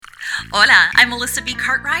Hola, I'm Melissa B.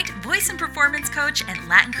 Cartwright, voice and performance coach and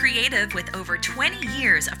Latin creative with over 20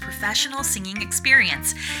 years of professional singing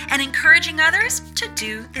experience and encouraging others to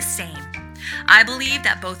do the same. I believe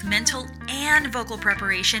that both mental and vocal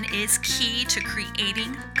preparation is key to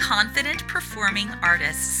creating confident performing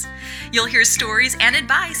artists. You'll hear stories and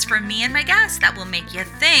advice from me and my guests that will make you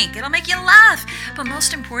think, it'll make you laugh, but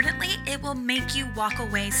most importantly, it will make you walk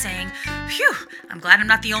away saying, phew, I'm glad I'm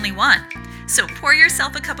not the only one. So pour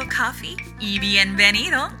yourself a cup of coffee y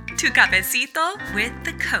bienvenido to Cafecito with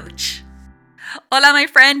the Coach. Hola, my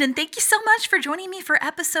friend, and thank you so much for joining me for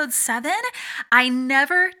episode 7. I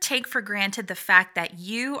never take for granted the fact that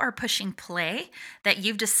you are pushing play, that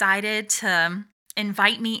you've decided to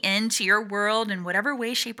invite me into your world in whatever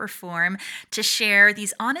way, shape, or form to share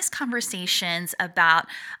these honest conversations about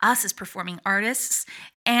us as performing artists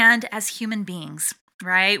and as human beings.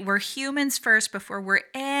 Right? We're humans first before we're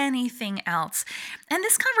anything else. And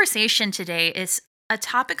this conversation today is a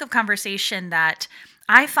topic of conversation that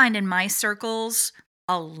I find in my circles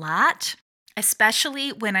a lot, especially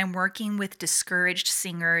when I'm working with discouraged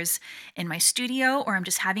singers in my studio or I'm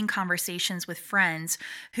just having conversations with friends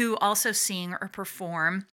who also sing or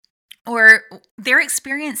perform, or they're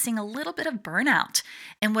experiencing a little bit of burnout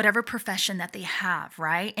in whatever profession that they have,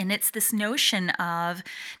 right? And it's this notion of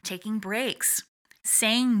taking breaks,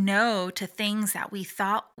 saying no to things that we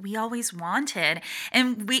thought we always wanted.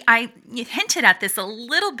 And I hinted at this a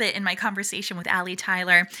little bit in my conversation with Allie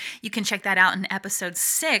Tyler. You can check that out in episode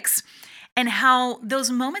 6, and how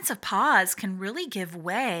those moments of pause can really give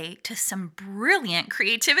way to some brilliant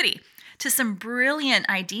creativity, to some brilliant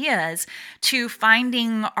ideas, to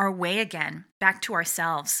finding our way again back to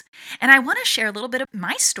ourselves. And I want to share a little bit of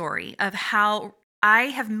my story of how I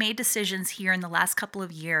have made decisions here in the last couple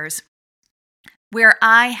of years where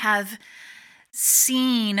I have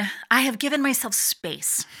given myself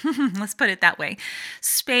space, let's put it that way,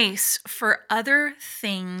 space for other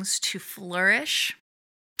things to flourish.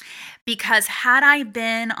 Because had I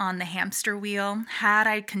been on the hamster wheel, had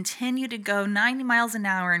I continued to go 90 miles an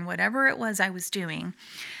hour in whatever it was I was doing,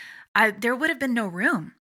 there would have been no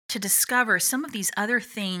room to discover some of these other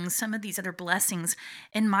things, some of these other blessings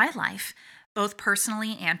in my life, both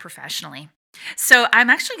personally and professionally. So I'm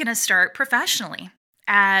actually going to start professionally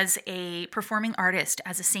as a performing artist,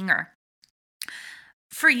 as a singer.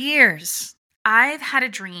 For years, I've had a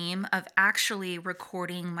dream of actually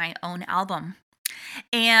recording my own album.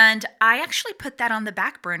 And I actually put that on the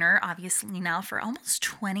back burner, obviously now for almost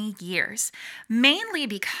 20 years, mainly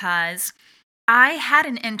because I had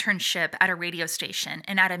an internship at a radio station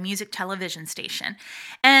and at a music television station.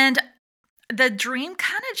 And the dream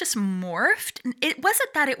kind of just morphed. It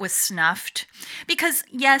wasn't that it was snuffed, because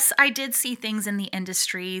yes, I did see things in the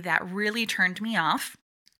industry that really turned me off.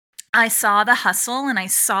 I saw the hustle and I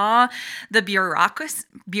saw the bureaucracy.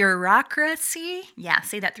 Yeah,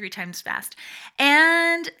 say that 3 times fast.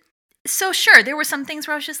 And so sure, there were some things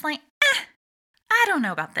where I was just like, I don't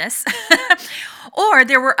know about this. Or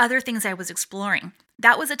there were other things I was exploring.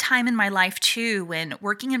 That was a time in my life too when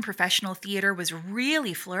working in professional theater was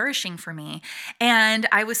really flourishing for me. And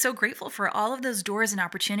I was so grateful for all of those doors and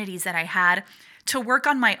opportunities that I had to work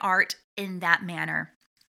on my art in that manner.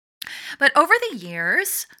 But over the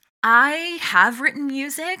years, I have written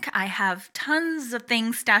music. I have tons of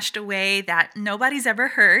things stashed away that nobody's ever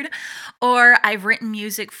heard. Or I've written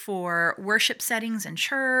music for worship settings in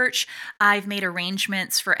church. I've made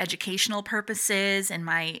arrangements for educational purposes in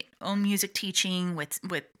my own music teaching with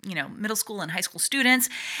middle school and high school students,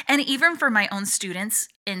 and even for my own students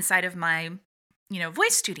inside of my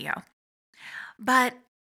voice studio. But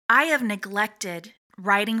I have neglected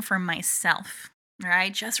writing for myself,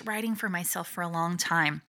 right? Just writing for myself for a long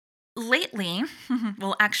time. Lately,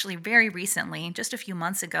 well, actually very recently, just a few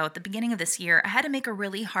months ago, at the beginning of this year, I had to make a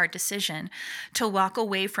really hard decision to walk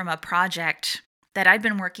away from a project that I'd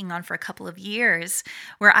been working on for a couple of years,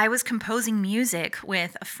 where I was composing music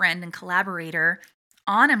with a friend and collaborator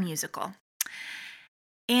on a musical.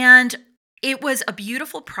 And it was a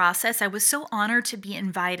beautiful process. I was so honored to be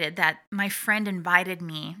invited that my friend invited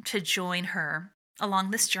me to join her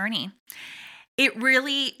along this journey. It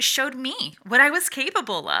really showed me what I was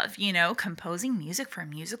capable of, composing music for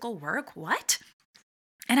musical work. What?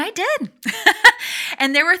 And I did.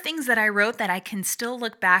 And there were things that I wrote that I can still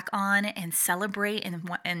look back on and celebrate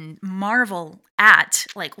and marvel at,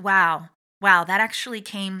 like, wow, that actually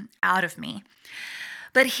came out of me.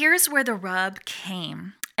 But here's where the rub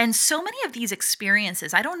came. And so many of these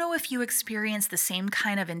experiences, I don't know if you experience the same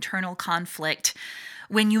kind of internal conflict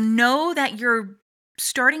when you know that you're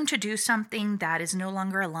starting to do something that is no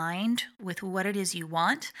longer aligned with what it is you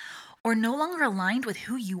want, or no longer aligned with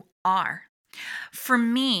who you are. For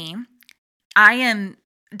me, I am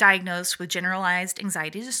diagnosed with generalized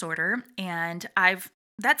anxiety disorder, and I'll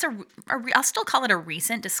still call it a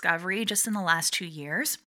recent discovery just in the last 2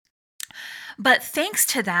 years. But thanks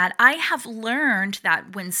to that, I have learned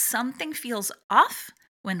that when something feels off,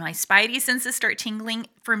 when my spidey senses start tingling,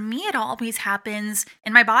 for me, it always happens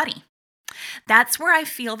in my body. That's where I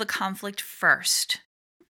feel the conflict first.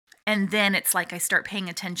 And then it's like I start paying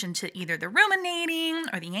attention to either the ruminating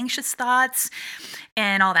or the anxious thoughts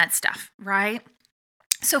and all that stuff, right?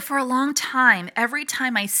 So for a long time, every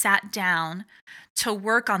time I sat down to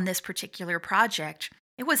work on this particular project,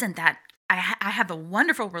 it wasn't that I have a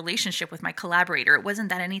wonderful relationship with my collaborator. It wasn't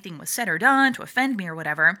that anything was said or done to offend me or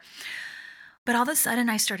whatever. But all of a sudden,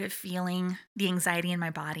 I started feeling the anxiety in my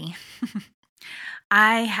body.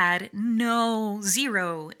 I had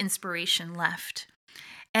zero inspiration left.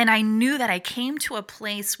 And I knew that I came to a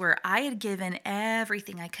place where I had given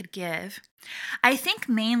everything I could give. I think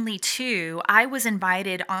mainly, too, I was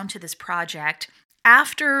invited onto this project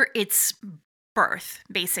after its birth,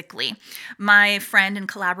 basically. My friend and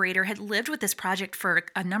collaborator had lived with this project for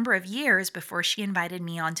a number of years before she invited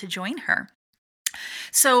me on to join her.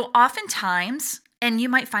 So oftentimes, and you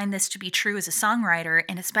might find this to be true as a songwriter,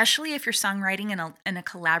 and especially if you're songwriting in a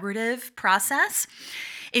collaborative process,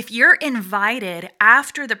 if you're invited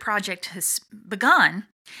after the project has begun,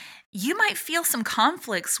 you might feel some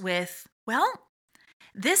conflicts with, well,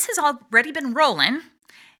 this has already been rolling.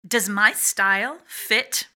 Does my style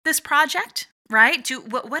fit this project? Right?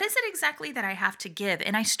 What is it exactly that I have to give?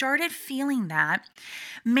 And I started feeling that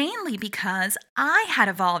mainly because I had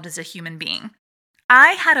evolved as a human being.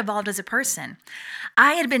 I had evolved as a person.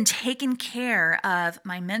 I had been taking care of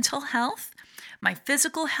my mental health, my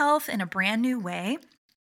physical health in a brand new way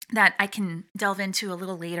that I can delve into a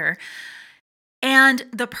little later. And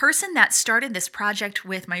the person that started this project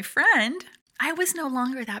with my friend, I was no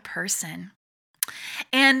longer that person.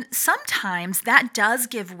 And sometimes that does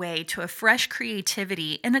give way to a fresh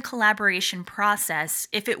creativity in a collaboration process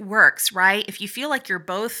if it works, right? If you feel like you're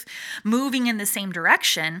both moving in the same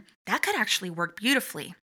direction, that could actually work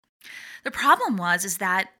beautifully. The problem is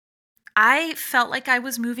that I felt like I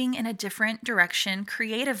was moving in a different direction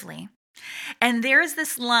creatively. And there's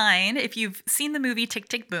this line, if you've seen the movie Tick,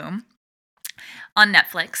 Tick, Boom on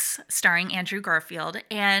Netflix, starring Andrew Garfield,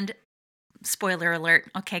 and spoiler alert,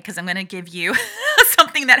 okay, because I'm going to give you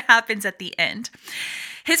something that happens at the end.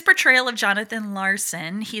 His portrayal of Jonathan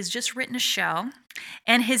Larson, he's just written a show,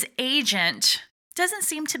 and his agent doesn't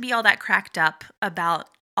seem to be all that cracked up about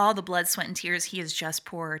all the blood, sweat, and tears he has just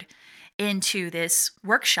poured into this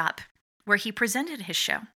workshop where he presented his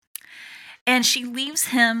show. And she leaves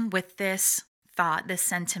him with this thought, this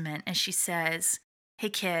sentiment, and she says, "Hey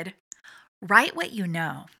kid, write what you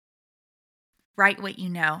know. Write what you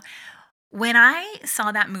know." When I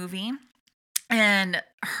saw that movie and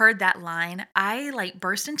heard that line, I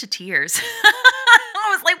burst into tears.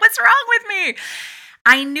 I was like, what's wrong with me?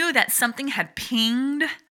 I knew that something had pinged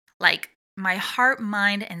my heart,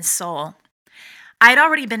 mind, and soul. I'd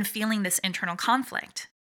already been feeling this internal conflict.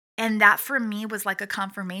 And that for me was like a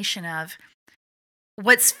confirmation of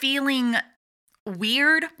what's feeling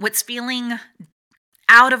weird, what's feeling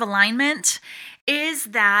out of alignment is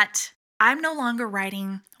that I'm no longer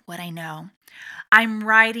writing what I know. I'm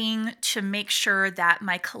writing to make sure that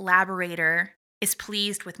my collaborator is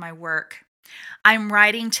pleased with my work. I'm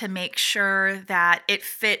writing to make sure that it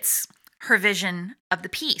fits her vision of the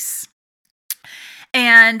piece.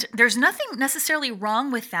 And there's nothing necessarily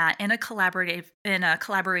wrong with that in a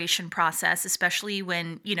collaboration process, especially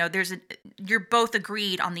when, you're both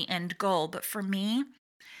agreed on the end goal. But for me,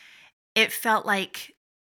 it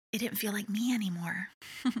didn't feel like me anymore.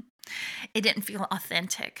 It didn't feel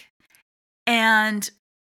authentic. And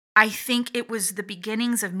I think it was the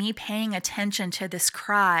beginnings of me paying attention to this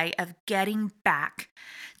cry of getting back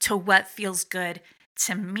to what feels good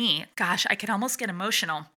to me. Gosh, I could almost get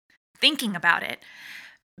emotional thinking about it,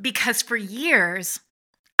 because for years,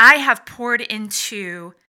 I have poured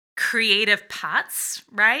into creative pots,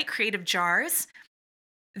 right? Creative jars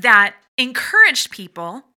that encouraged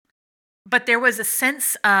people, but there was a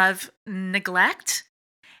sense of neglect,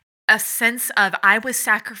 a sense of I was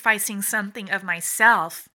sacrificing something of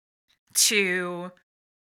myself to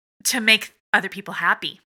make other people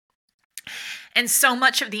happy. And so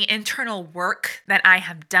much of the internal work that I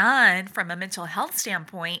have done from a mental health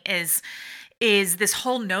standpoint is this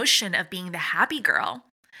whole notion of being the happy girl.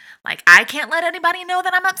 I can't let anybody know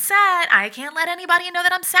that I'm upset. I can't let anybody know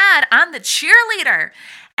that I'm sad. I'm the cheerleader.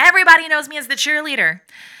 Everybody knows me as the cheerleader.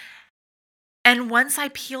 And once I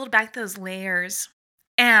peeled back those layers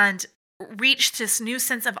and reach this new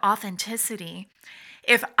sense of authenticity,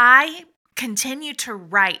 if I continue to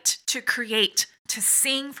write, to create, to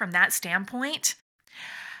sing from that standpoint,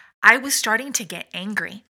 I was starting to get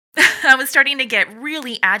angry. I was starting to get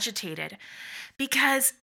really agitated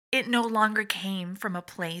because it no longer came from a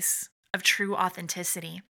place of true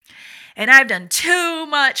authenticity. And I've done too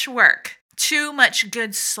much work, too much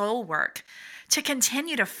good soul work to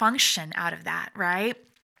continue to function out of that, right?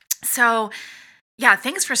 So, yeah,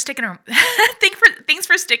 thanks for sticking around. Thanks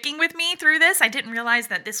for sticking with me through this. I didn't realize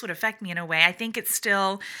that this would affect me in a way. I think it's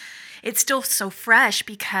still so fresh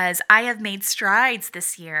because I have made strides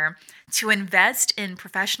this year to invest in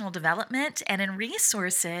professional development and in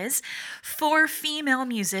resources for female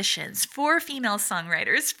musicians, for female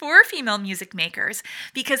songwriters, for female music makers,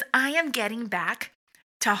 because I am getting back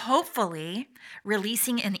to hopefully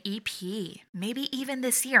releasing an EP, maybe even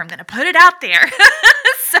this year. I'm going to put it out there.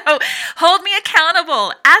 So hold me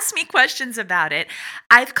accountable. Ask me questions about it.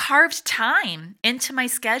 I've carved time into my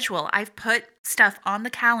schedule. I've put stuff on the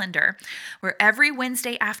calendar where every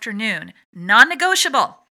Wednesday afternoon,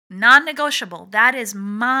 non-negotiable, that is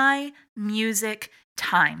my music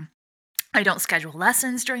time. I don't schedule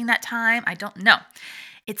lessons during that time. No,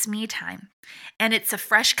 it's me time. And it's a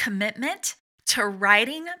fresh commitment to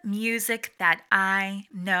writing music that I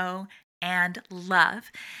know and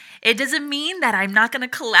love. It doesn't mean that I'm not going to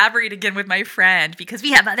collaborate again with my friend because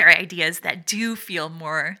we have other ideas that do feel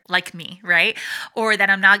more like me, right? Or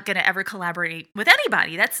that I'm not going to ever collaborate with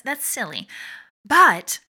anybody. That's silly.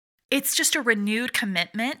 But it's just a renewed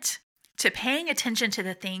commitment to paying attention to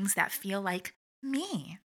the things that feel like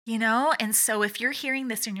me, you know? And so if you're hearing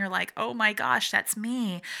this and you're like, oh my gosh, that's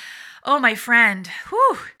me. Oh, my friend,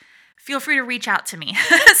 whew. Feel free to reach out to me.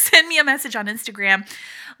 Send me a message on Instagram.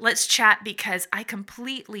 Let's chat because I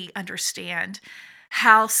completely understand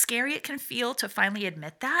how scary it can feel to finally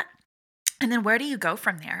admit that. And then where do you go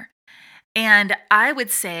from there? And I would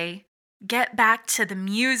say get back to the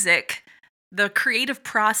music, the creative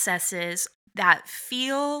processes that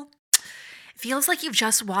feels like you've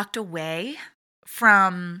just walked away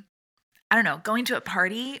from, I don't know, going to a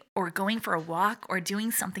party or going for a walk or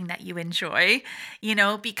doing something that you enjoy,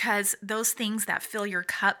 because those things that fill your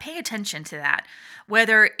cup, pay attention to that.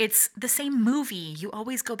 Whether it's the same movie you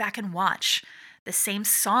always go back and watch, the same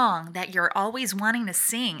song that you're always wanting to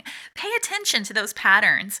sing, pay attention to those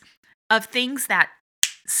patterns of things that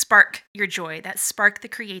spark your joy, that spark the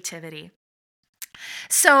creativity.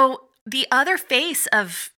 So the other face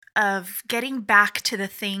of getting back to the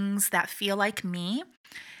things that feel like me,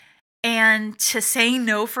 and to say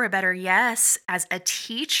no for a better yes, as a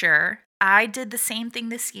teacher, I did the same thing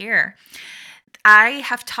this year. I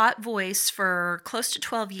have taught voice for close to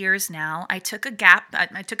 12 years now. I took a gap.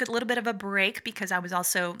 I took a little bit of a break because I was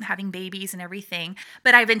also having babies and everything.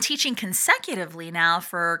 But I've been teaching consecutively now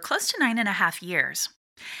for close to 9.5 years.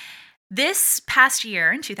 This past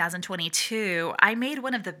year, in 2022, I made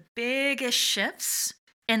one of the biggest shifts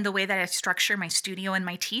in the way that I structure my studio and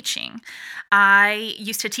my teaching. I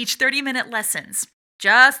used to teach 30-minute lessons,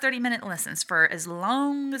 just 30-minute lessons for as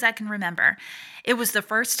long as I can remember. It was the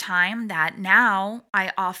first time that now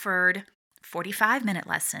I offered 45-minute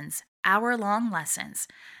lessons, hour-long lessons,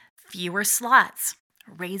 fewer slots,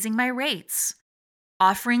 raising my rates,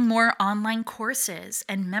 offering more online courses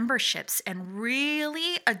and memberships, and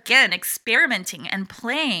really, again, experimenting and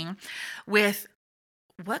playing with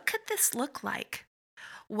what could this look like?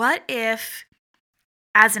 What if,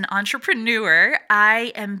 as an entrepreneur,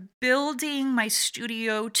 I am building my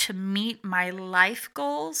studio to meet my life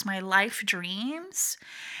goals, my life dreams,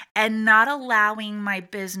 and not allowing my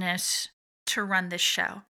business to run this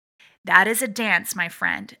show? That is a dance, my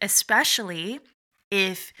friend, especially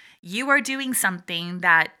if you are doing something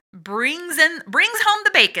that brings home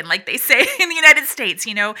the bacon, like they say in the United States,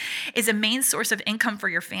 is a main source of income for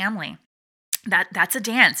your family. That's a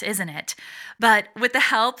dance, isn't it? But with the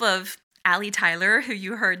help of Allie Tyler, who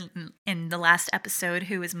you heard in the last episode,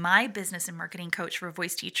 who is my business and marketing coach for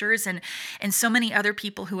voice teachers, and so many other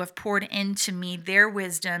people who have poured into me their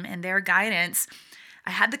wisdom and their guidance,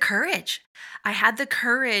 I had the courage. I had the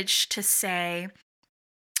courage to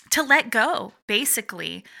let go,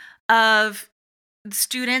 basically, of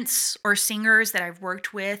students or singers that I've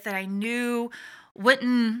worked with that I knew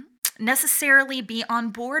wouldn't necessarily be on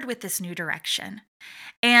board with this new direction.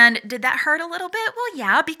 And did that hurt a little bit? Well,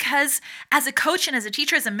 yeah, because as a coach and as a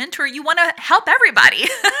teacher, as a mentor, you want to help everybody.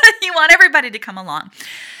 You want everybody to come along.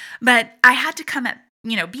 But I had to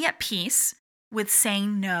be at peace with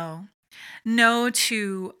saying no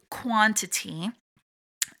to quantity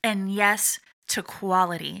and yes to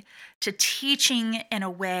quality, to teaching in a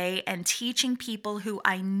way and teaching people who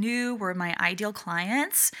I knew were my ideal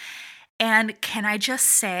clients. And can I just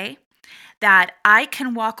say that I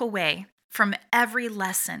can walk away from every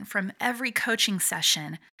lesson, from every coaching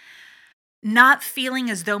session, not feeling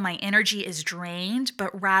as though my energy is drained,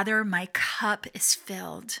 but rather my cup is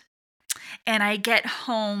filled. And I get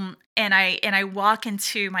home and I walk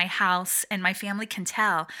into my house and my family can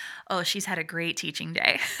tell, oh, she's had a great teaching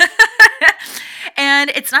day.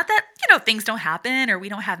 And it's not that, things don't happen or we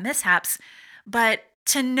don't have mishaps, but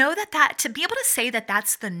to know that to be able to say that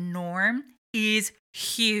that's the norm is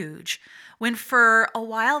huge. When for a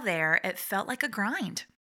while there, it felt like a grind.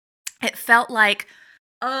 It felt like,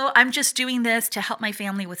 oh, I'm just doing this to help my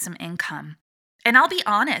family with some income. And I'll be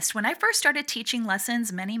honest, when I first started teaching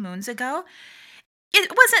lessons many moons ago,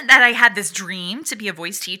 it wasn't that I had this dream to be a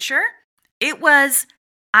voice teacher. It was,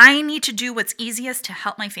 I need to do what's easiest to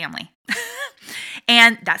help my family.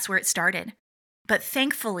 And that's where it started. But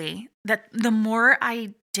thankfully, that the more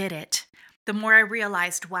I did it, the more I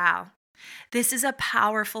realized, wow, this is a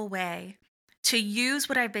powerful way to use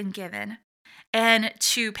what I've been given and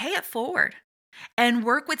to pay it forward and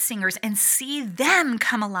work with singers and see them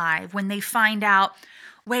come alive when they find out,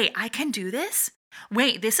 wait, I can do this?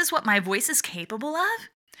 Wait, this is what my voice is capable of?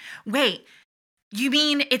 Wait, you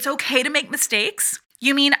mean it's okay to make mistakes?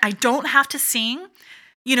 You mean I don't have to sing,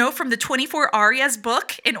 from the 24 Arias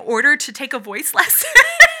book in order to take a voice lesson?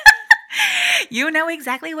 You know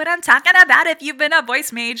exactly what I'm talking about if you've been a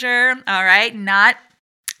voice major, all right? Not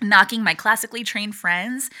knocking my classically trained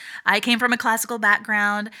friends. I came from a classical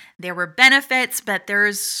background. There were benefits, but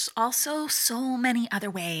there's also so many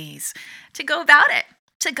other ways to go about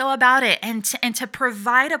it, and to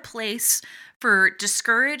provide a place for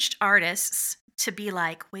discouraged artists to be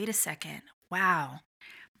like, wait a second, wow,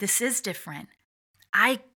 this is different.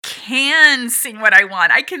 I can sing what I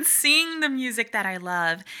want. I can sing the music that I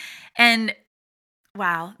love. And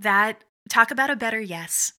wow, talk about a better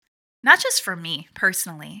yes. Not just for me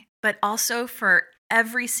personally, but also for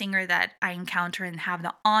every singer that I encounter and have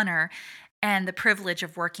the honor and the privilege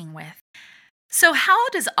of working with. So how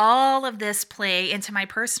does all of this play into my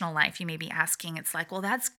personal life? You may be asking. It's like, well,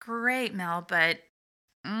 that's great, Mel, but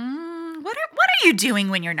what are you doing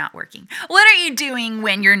when you're not working? What are you doing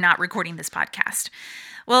when you're not recording this podcast?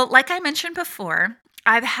 Well, like I mentioned before,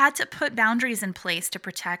 I've had to put boundaries in place to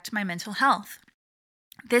protect my mental health.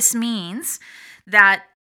 This means that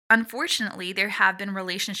unfortunately, there have been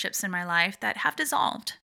relationships in my life that have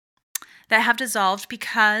dissolved.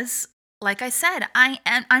 Because, like I said,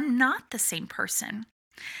 I'm not the same person.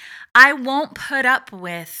 I won't put up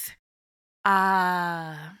with,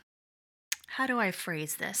 how do I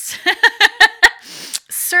phrase this?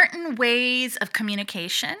 Certain ways of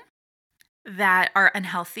communication that are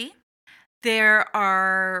unhealthy. There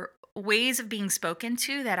are ways of being spoken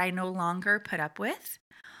to that I no longer put up with.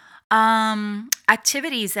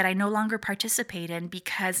 Activities that I no longer participate in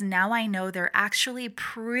because now I know they're actually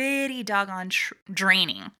pretty doggone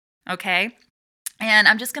draining. Okay. And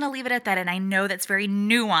I'm just going to leave it at that. And I know that's very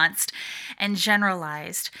nuanced and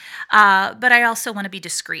generalized. But I also want to be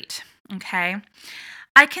discreet. Okay.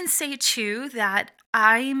 I can say too that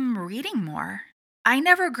I'm reading more. I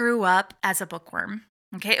never grew up as a bookworm.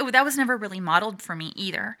 Okay. That was never really modeled for me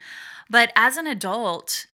either. But as an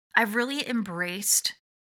adult, I've really embraced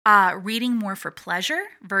reading more for pleasure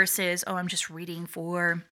versus, I'm just reading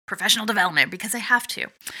for professional development because I have to.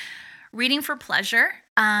 Reading for pleasure,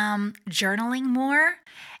 journaling more.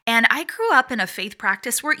 And I grew up in a faith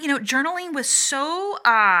practice where, journaling was so,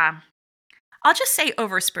 I'll just say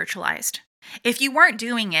over spiritualized. If you weren't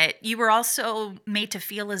doing it, you were also made to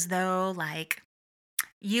feel as though like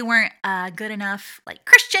you weren't good enough, like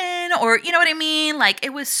Christian, or you know what I mean? Like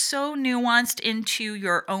it was so nuanced into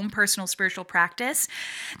your own personal spiritual practice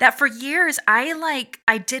that for years I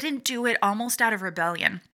didn't do it almost out of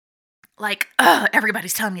rebellion. Like,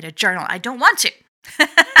 everybody's telling me to journal. I don't want to.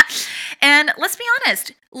 And let's be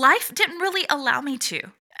honest, life didn't really allow me to.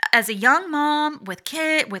 As a young mom with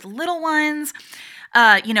little ones,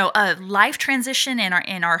 a life transition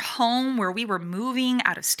in our home where we were moving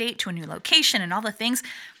out of state to a new location and all the things.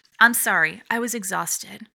 I'm sorry, I was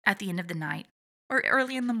exhausted at the end of the night or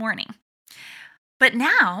early in the morning. But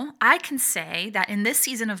now I can say that in this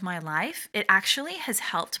season of my life, it actually has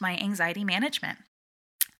helped my anxiety management.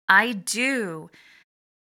 I do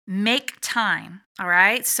make time, all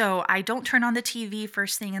right? So I don't turn on the TV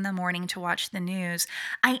first thing in the morning to watch the news.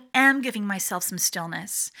 I am giving myself some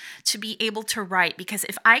stillness to be able to write, because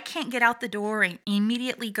if I can't get out the door and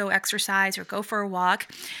immediately go exercise or go for a walk,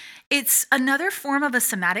 it's another form of a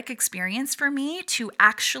somatic experience for me to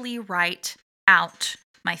actually write out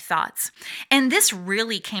my thoughts. And this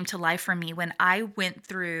really came to life for me when I went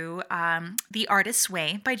through The Artist's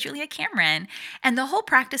Way by Julia Cameron and the whole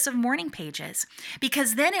practice of morning pages.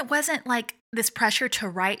 Because then it wasn't like this pressure to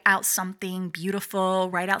write out something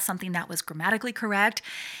beautiful, write out something that was grammatically correct.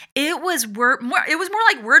 It was more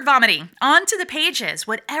like word vomiting onto the pages,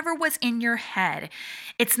 whatever was in your head.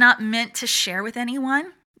 It's not meant to share with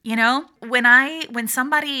anyone. When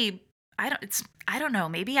somebody, I don't know,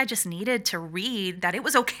 maybe I just needed to read that it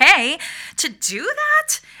was okay to do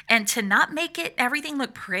that and to not make everything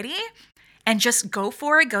look pretty and just go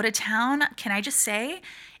for it, go to town. Can I just say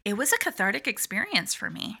it was a cathartic experience for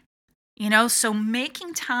me? So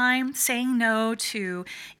making time, saying no to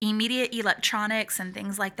immediate electronics and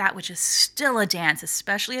things like that, which is still a dance,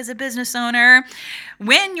 especially as a business owner,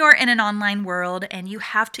 when you're in an online world and you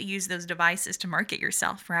have to use those devices to market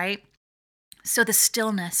yourself, right? So the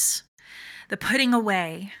stillness, the putting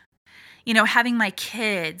away, having my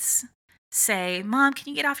kids say, "Mom, can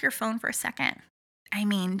you get off your phone for a second?" I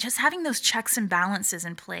mean, just having those checks and balances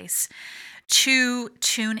in place to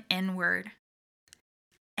tune inward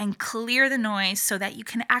and clear the noise so that you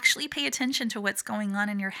can actually pay attention to what's going on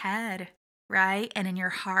in your head, right? And in your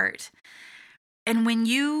heart. And when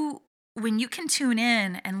you can tune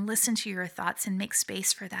in and listen to your thoughts and make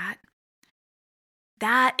space for that,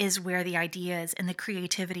 that is where the ideas and the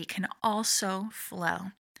creativity can also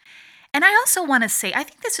flow. And I also want to say, I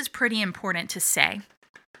think this is pretty important to say,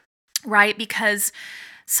 right? Because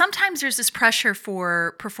sometimes there's this pressure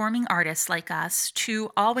for performing artists like us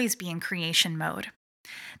to always be in creation mode.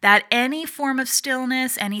 That any form of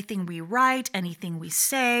stillness, anything we write, anything we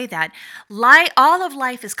say, that all of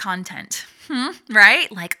life is content,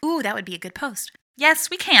 right? Like, ooh, that would be a good post. Yes,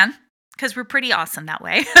 we can, because we're pretty awesome that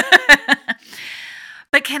way.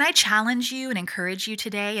 But can I challenge you and encourage you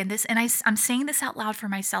today? I'm saying this out loud for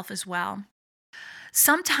myself as well.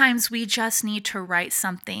 Sometimes we just need to write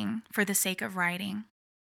something for the sake of writing,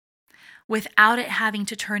 without it having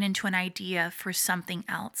to turn into an idea for something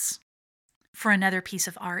else, for another piece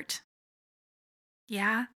of art.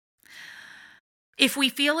 Yeah. If we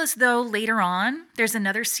feel as though later on there's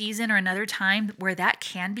another season or another time where that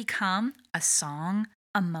can become a song,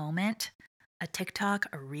 a moment, a TikTok,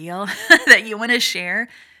 a reel that you want to share,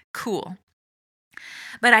 cool.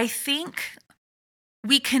 But I think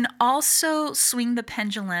we can also swing the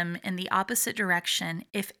pendulum in the opposite direction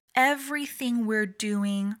if everything we're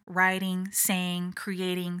doing, writing, saying,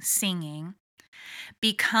 creating, singing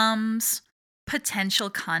becomes potential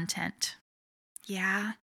content.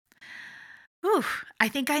 Yeah. Ooh, I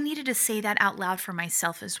think I needed to say that out loud for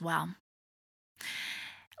myself as well.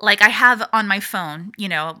 Like I have on my phone,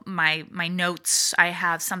 my notes, I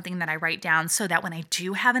have something that I write down so that when I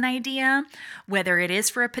do have an idea, whether it is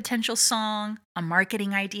for a potential song, a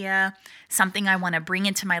marketing idea, something I want to bring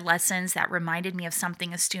into my lessons that reminded me of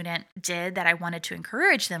something a student did that I wanted to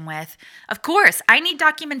encourage them with, of course, I need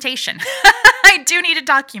documentation. I do need to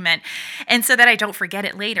document, and so that I don't forget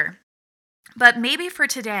it later. But maybe for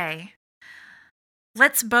today,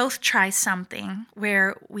 let's both try something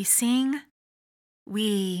where we sing,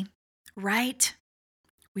 we write,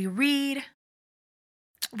 we read,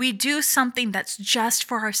 we do something that's just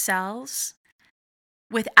for ourselves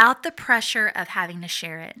without the pressure of having to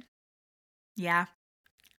share it. Yeah,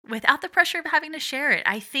 without the pressure of having to share it.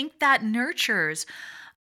 I think that nurtures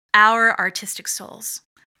our artistic souls,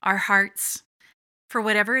 our hearts, for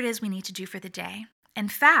whatever it is we need to do for the day. In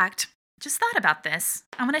fact, just thought about this.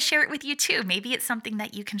 I want to share it with you too. Maybe it's something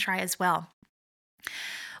that you can try as well.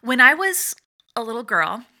 When I was a little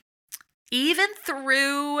girl, even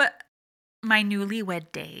through my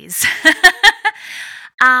newlywed days,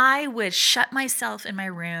 I would shut myself in my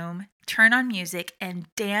room, turn on music, and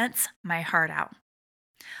dance my heart out,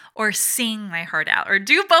 or sing my heart out, or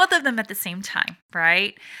do both of them at the same time,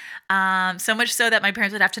 right? So much so that my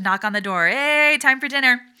parents would have to knock on the door, "Hey, time for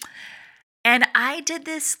dinner." And I did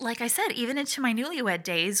this, like I said, even into my newlywed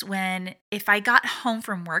days when if I got home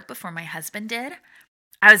from work before my husband did,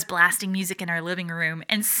 I was blasting music in our living room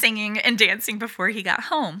and singing and dancing before he got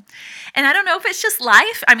home. And I don't know if it's just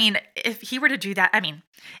life. I mean, if he were to do that,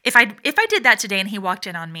 if I did that today and he walked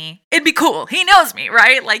in on me, it'd be cool. He knows me,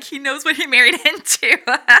 right? Like he knows what he married into.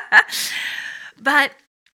 But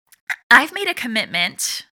I've made a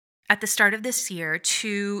commitment at the start of this year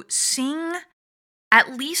to sing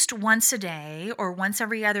at least once a day or once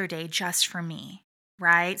every other day just for me,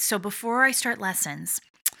 right? So before I start lessons,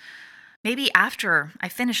 maybe after I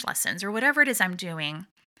finish lessons or whatever it is I'm doing,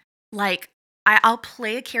 like I'll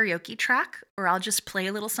play a karaoke track or I'll just play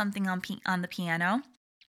a little something on the piano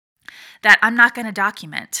that I'm not going to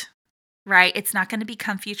document. right? It's not going to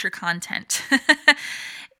become future content.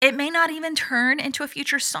 It may not even turn into a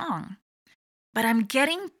future song. But I'm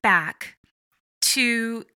getting back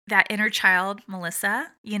to that inner child,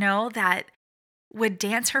 Melissa, that would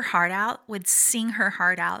dance her heart out, would sing her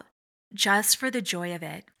heart out just for the joy of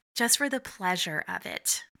it, just for the pleasure of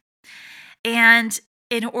it. And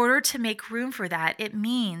in order to make room for that, it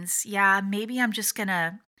means, maybe I'm just going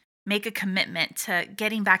to make a commitment to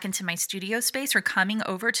getting back into my studio space or coming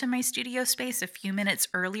over to my studio space a few minutes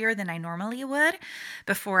earlier than I normally would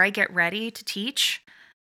before I get ready to teach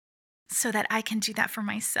so that I can do that for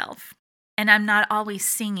myself. And I'm not always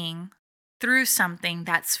singing through something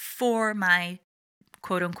that's for my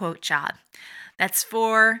quote unquote job. That's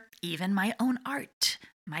for even my own art,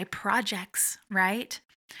 my projects, right?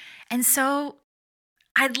 And so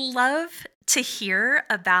I'd love to hear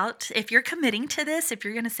about if you're committing to this, if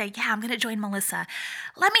you're going to say, I'm going to join Melissa,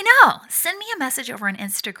 let me know. Send me a message over on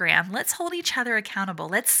Instagram. Let's hold each other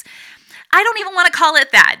accountable. I don't even want to call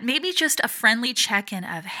it that. Maybe just a friendly check-in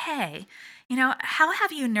of, hey, how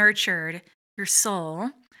have you nurtured your soul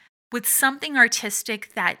with something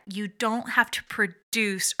artistic that you don't have to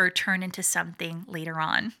produce or turn into something later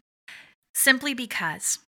on? Simply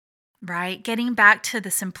because, right? Getting back to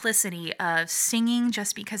the simplicity of singing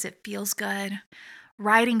just because it feels good,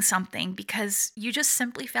 writing something because you just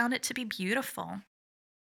simply found it to be beautiful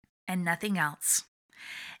and nothing else.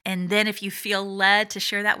 And then if you feel led to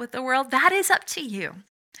share that with the world, that is up to you.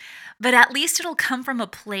 But at least it'll come from a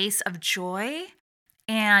place of joy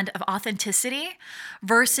and of authenticity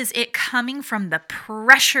versus it coming from the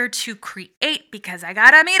pressure to create because I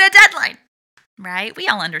gotta meet a deadline, right? We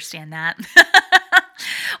all understand that.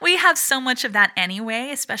 We have so much of that anyway,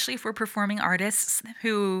 especially if we're performing artists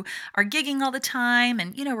who are gigging all the time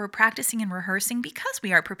and, we're practicing and rehearsing because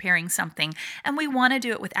we are preparing something and we want to do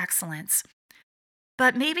it with excellence.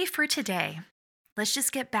 But maybe for today, let's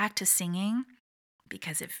just get back to singing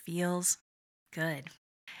because it feels good.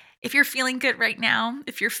 If you're feeling good right now,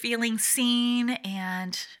 if you're feeling seen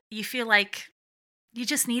and you feel like you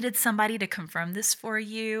just needed somebody to confirm this for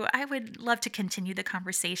you, I would love to continue the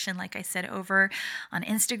conversation, like I said, over on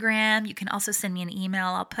Instagram. You can also send me an email.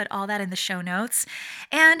 I'll put all that in the show notes.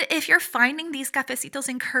 And if you're finding these cafecitos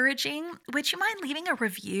encouraging, would you mind leaving a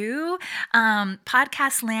review?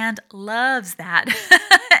 Podcast Land loves that.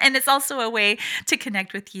 And it's also a way to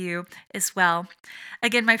connect with you as well.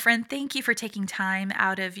 Again, my friend, thank you for taking time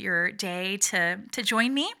out of your day to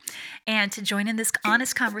join me and to join in this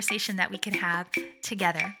honest conversation that we can have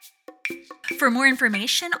together. For more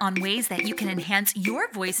information on ways that you can enhance your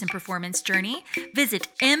voice and performance journey, visit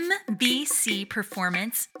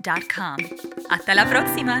mbcperformance.com. Hasta la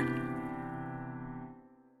próxima.